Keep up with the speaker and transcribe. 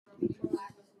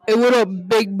Hey, what up,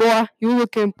 big boy? You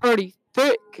looking pretty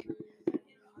thick.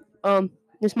 This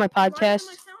is my podcast.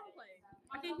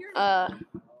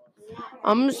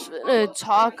 I'm just gonna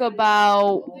talk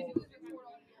about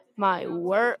my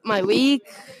my week.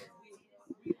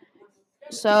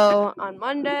 So on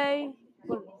Monday,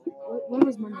 when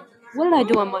was Monday? What did I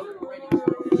do on Monday?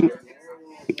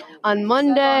 On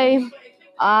Monday,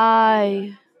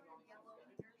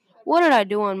 what did I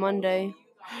do on Monday?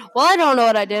 Well, I don't know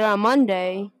what I did on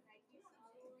Monday.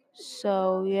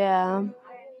 So yeah.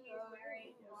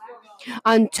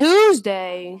 On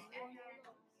Tuesday,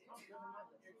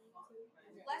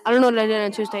 I don't know what I did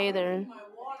on Tuesday either.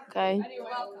 Okay.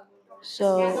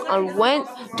 So on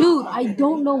dude, I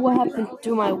don't know what happened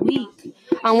to my week.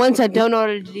 On Wednesday, I don't know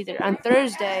what I did either. On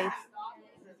Thursday,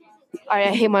 I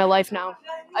hate my life now.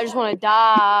 I just want to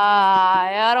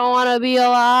die. I don't want to be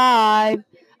alive.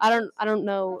 I don't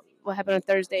know what happened on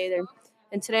Thursday either.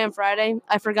 And today on Friday,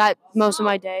 I forgot most of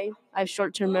my day. I have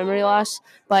short-term memory loss.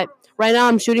 But right now,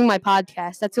 I'm shooting my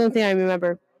podcast. That's the only thing I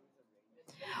remember.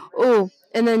 Oh,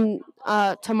 and then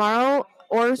tomorrow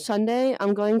or Sunday,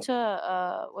 I'm going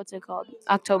to what's it called?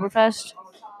 Oktoberfest.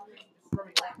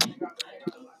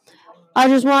 I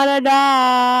just want to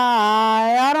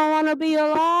die. I don't want to be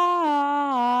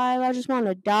alive. I just want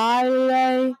to die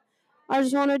today. I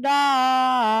just want to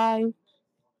die.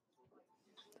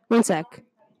 One sec.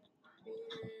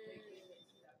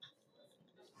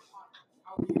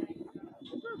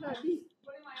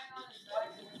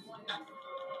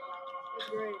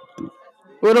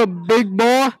 What up, big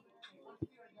boy?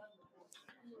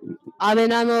 I've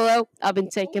been on the low. I've been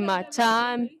taking my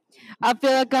time. I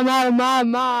feel like I'm out of my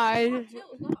mind.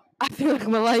 I feel like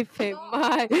my life ain't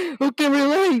mine. Who can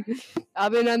relate?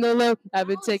 I've been on the low. I've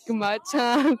been taking my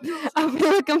time. I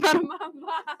feel like I'm out of my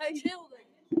mind.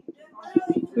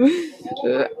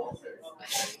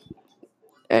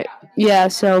 Yeah,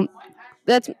 so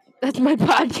that's my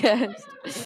podcast.